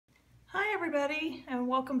everybody, and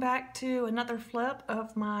welcome back to another flip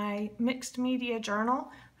of my mixed media journal.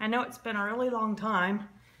 I know it's been a really long time.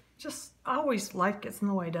 Just always life gets in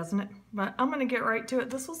the way, doesn't it? But I'm going to get right to it.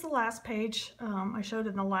 This was the last page I showed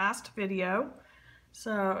in the last video.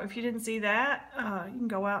 So if you didn't see that, you can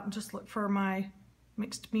go out and just look for my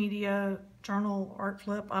mixed media journal art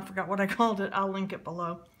flip. I forgot what I called it. I'll link it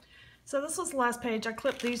below. So this was the last page. I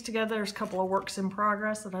clipped these together. There's a couple of works in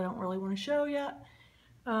progress that I don't really want to show yet.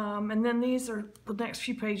 And then these are, the next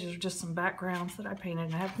few pages are just some backgrounds that I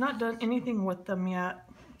painted. I have not done anything with them yet.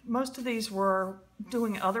 Most of these were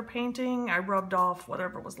doing other painting. I rubbed off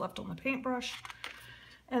whatever was left on the paintbrush.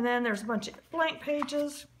 And then there's a bunch of blank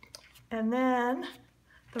pages. And then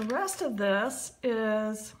the rest of this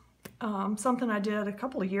is something I did a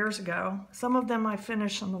couple of years ago. Some of them I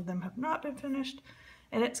finished, some of them have not been finished.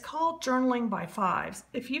 And it's called Journaling by Fives.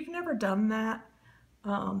 If you've never done that,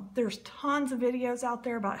 there's tons of videos out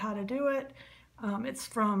there about how to do it. It's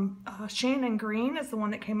from Shannon Green is the one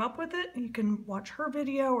that came up with it. You can watch her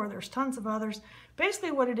video, or there's tons of others.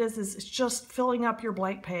 Basically what it is it's just filling up your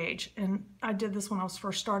blank page. And I did this when I was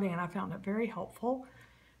first starting, and I found it very helpful.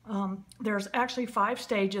 There's actually 5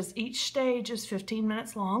 stages. Each stage is 15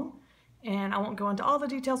 minutes long. And I won't go into all the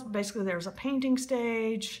details, but basically there's a painting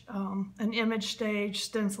stage, an image stage,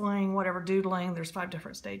 stenciling, whatever, doodling. There's 5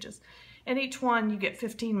 different stages. And each one you get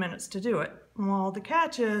 15 minutes to do it. Well, the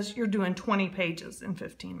catch is you're doing 20 pages in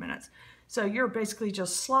 15 minutes. So you're basically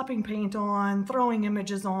just slopping paint on, throwing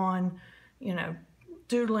images on, you know,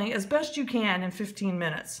 doodling as best you can in 15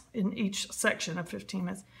 minutes in each section of 15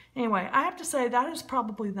 minutes. Anyway, I have to say that is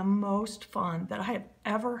probably the most fun that I have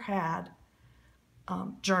ever had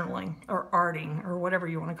journaling or arting or whatever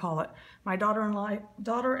you want to call it. My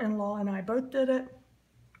daughter-in-law and I both did it.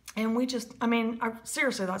 And we just,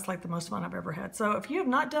 seriously, that's like the most fun I've ever had. So if you have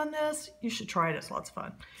not done this, you should try it. It's lots of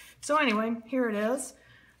fun. So anyway, here it is.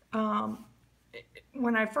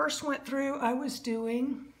 When I first went through,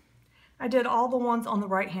 I did all the ones on the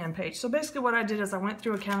right-hand page. So basically what I did is I went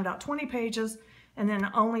through and counted out 20 pages and then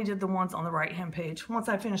only did the ones on the right-hand page. Once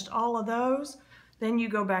I finished all of those, then you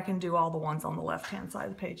go back and do all the ones on the left-hand side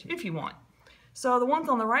of the page if you want. So the ones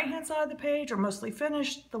on the right-hand side of the page are mostly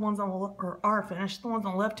finished. The ones on the are finished. The ones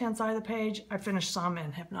on the left-hand side of the page, I finished some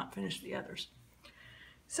and have not finished the others.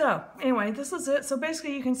 So anyway, this is it. So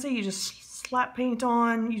basically you can see you just slap paint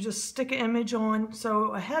on, you just stick an image on.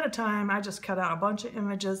 So ahead of time, I just cut out a bunch of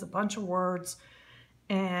images, a bunch of words,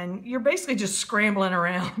 and you're basically just scrambling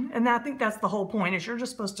around. And I think that's the whole point, is you're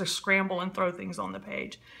just supposed to scramble and throw things on the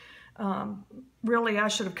page. Really, I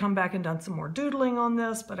should have come back and done some more doodling on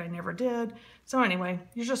this, but I never did. So anyway,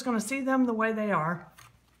 you're just going to see them the way they are.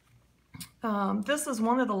 This is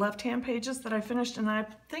one of the left-hand pages that I finished, and I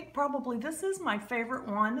think probably this is my favorite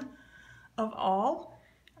one of all.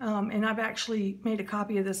 And I've actually made a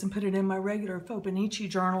copy of this and put it in my regular Faux-Bonichi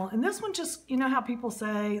journal. And this one just, you know how people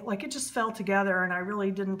say, like, it just fell together and I really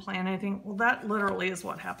didn't plan anything? Well, that literally is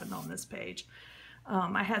what happened on this page.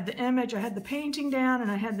 I had the image, I had the painting down, and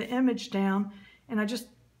I had the image down, and I just,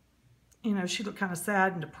 you know, she looked kind of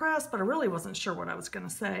sad and depressed, but I really wasn't sure what I was going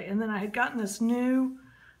to say. And then I had gotten this new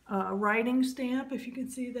writing stamp, if you can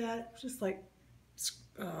see that, just like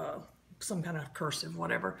some kind of cursive,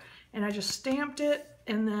 whatever. And I just stamped it,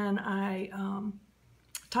 and then I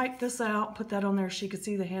typed this out, put that on there so she could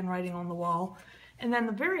see the handwriting on the wall. And then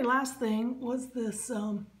the very last thing was this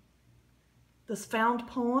this found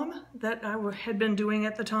poem that I had been doing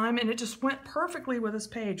at the time, and it just went perfectly with this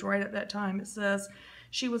page right at that time. It says,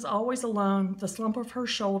 "She was always alone, the slump of her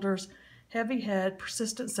shoulders, heavy head,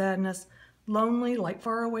 persistent sadness, lonely like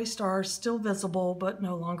faraway stars, still visible, but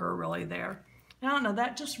no longer really there." I don't know,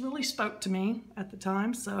 that just really spoke to me at the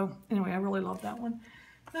time. So anyway, I really love that one.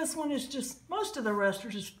 This one is just, most of the rest are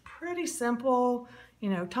just pretty simple, you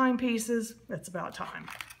know, timepieces. It's about time.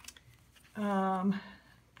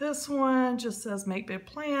 This one just says, "Make big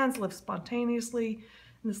plans, live spontaneously."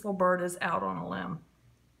 And this little bird is out on a limb.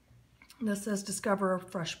 This says, "Discover a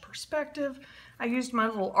fresh perspective." I used my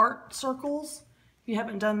little art circles. If you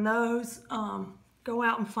haven't done those, go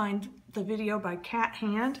out and find the video by Cat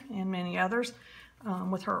Hand and many others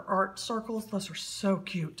with her art circles. Those are so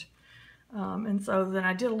cute. And so then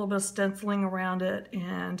I did a little bit of stenciling around it,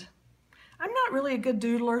 and I'm not really a good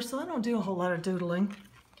doodler, so I don't do a whole lot of doodling.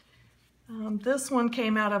 This one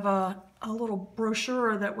came out of a little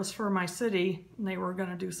brochure that was for my city, and they were going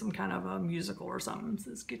to do some kind of a musical or something. It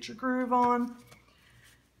says, "Get your groove on."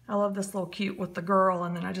 I love this little cute with the girl,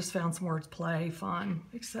 and then I just found some words: play, fun,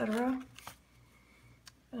 etc.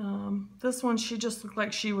 This one, she just looked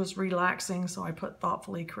like she was relaxing, so I put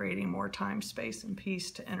thoughtfully creating more time, space, and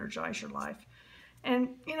peace to energize your life. And,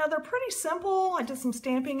 you know, they're pretty simple. I did some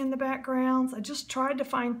stamping in the backgrounds. I just tried to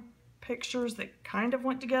find pictures that kind of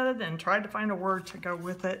went together, then tried to find a word to go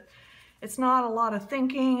with it. It's not a lot of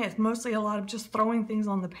thinking. It's mostly a lot of just throwing things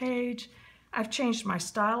on the page. I've changed my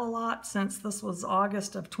style a lot since this was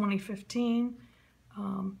August of 2015.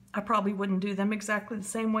 I probably wouldn't do them exactly the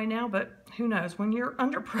same way now, but who knows? When you're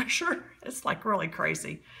under pressure, it's like really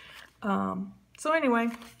crazy. So anyway,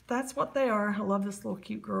 that's what they are. I love this little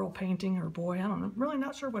cute girl painting, or boy, I don't know, really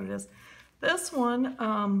not sure what it is. This one,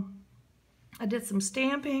 I did some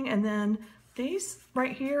stamping, and then these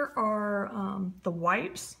right here are the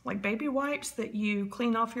wipes, like baby wipes that you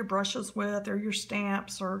clean off your brushes with, or your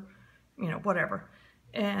stamps, or you know, whatever.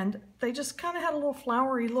 And they just kind of had a little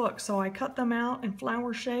flowery look, so I cut them out in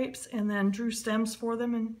flower shapes and then drew stems for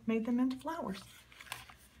them and made them into flowers.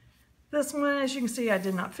 This one, as you can see, I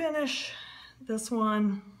did not finish. This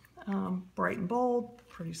one, bright and bold,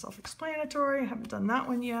 pretty self-explanatory. I haven't done that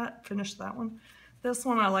one yet, finished that one. This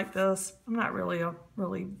one, I like this. I'm not really a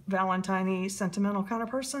Valentine-y, sentimental kind of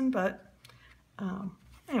person, but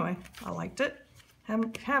anyway, I liked it.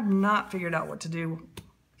 Have not figured out what to do.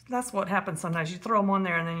 That's what happens sometimes. You throw them on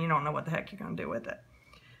there and then you don't know what the heck you're going to do with it.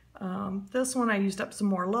 This one I used up some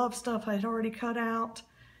more love stuff I had already cut out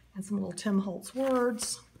and some little Tim Holtz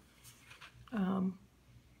words.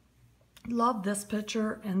 Love this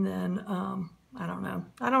picture, and then I don't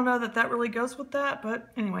know that that really goes with that, but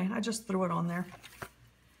anyway, I just threw it on there.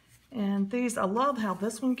 And these, I love how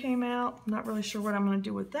this one came out. I'm not really sure what I'm going to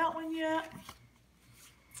do with that one yet.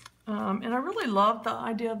 And I really love the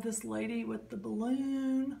idea of this lady with the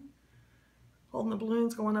balloon, holding the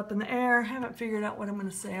balloons going up in the air. Haven't figured out what I'm going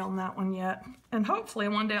to say on that one yet. And hopefully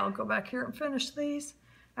one day I'll go back here and finish these.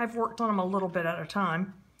 I've worked on them a little bit at a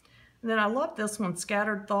time. And then I love this one,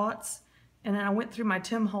 Scattered Thoughts. And then I went through my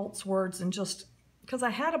Tim Holtz words and just, because I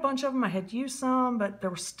had a bunch of them, I had used some, but there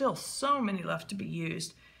were still so many left to be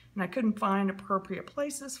used. And I couldn't find appropriate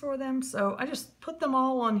places for them. So I just put them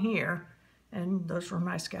all on here. And those were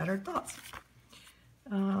my scattered thoughts.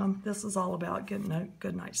 This is all about getting a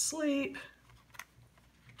good night's sleep.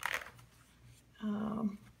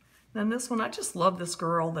 Then this one, I just love this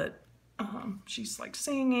girl that she's like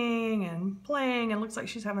singing and playing and looks like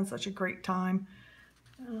she's having such a great time.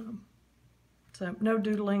 So no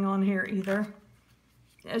doodling on here either.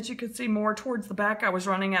 As you can see more towards the back, I was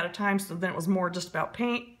running out of time, so then it was more just about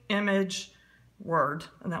paint, image, word,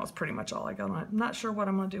 and that was pretty much all I got on it. I'm not sure what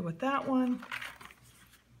I'm going to do with that one.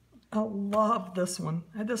 I love this one.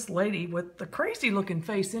 I had this lady with the crazy looking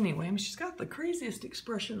face anyway. I mean, she's got the craziest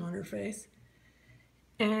expression on her face.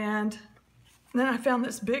 And then I found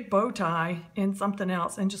this big bow tie in something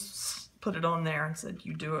else and just put it on there and said,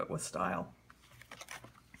 you do it with style.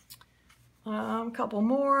 A couple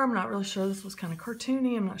more. I'm not really sure. This was kind of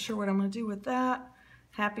cartoony. I'm not sure what I'm going to do with that.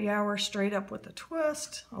 Happy Hour straight up with a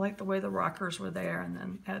twist. I like the way the rockers were there, and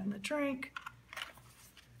then adding the drink.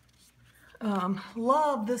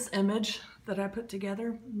 Love this image that I put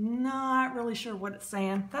together. Not really sure what it's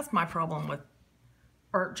saying. That's my problem with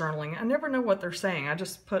art journaling. I never know what they're saying. I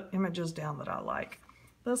just put images down that I like.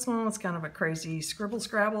 This one was kind of a crazy scribble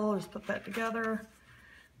scrabble. Just put that together.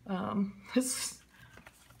 It's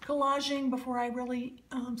collaging before I really,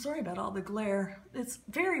 sorry about all the glare. It's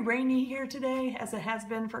very rainy here today, as it has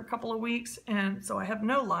been for a couple of weeks, and so I have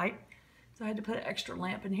no light. So I had to put an extra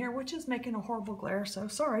lamp in here, which is making a horrible glare, so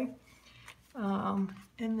sorry.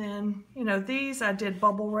 And then, you know, these I did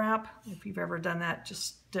bubble wrap. If you've ever done that,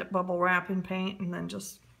 just dip bubble wrap in paint and then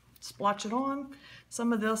just splotch it on.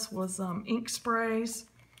 Some of this was ink sprays.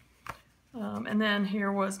 And then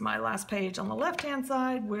here was my last page on the left-hand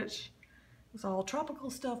side, which was all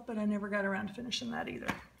tropical stuff, but I never got around to finishing that either.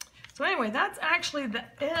 So anyway, that's actually the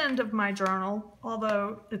end of my journal,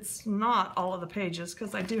 although it's not all of the pages,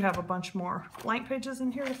 because I do have a bunch more blank pages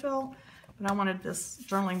in here to fill. But I wanted this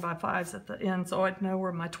journaling by fives at the end so I'd know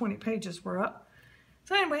where my 20 pages were up.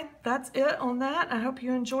 So anyway, that's it on that. I hope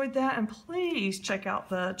you enjoyed that, and please check out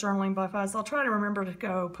the journaling by fives. I'll try to remember to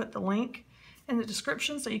go put the link in the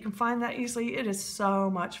description so you can find that easily. It is so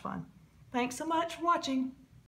much fun. Thanks so much for watching.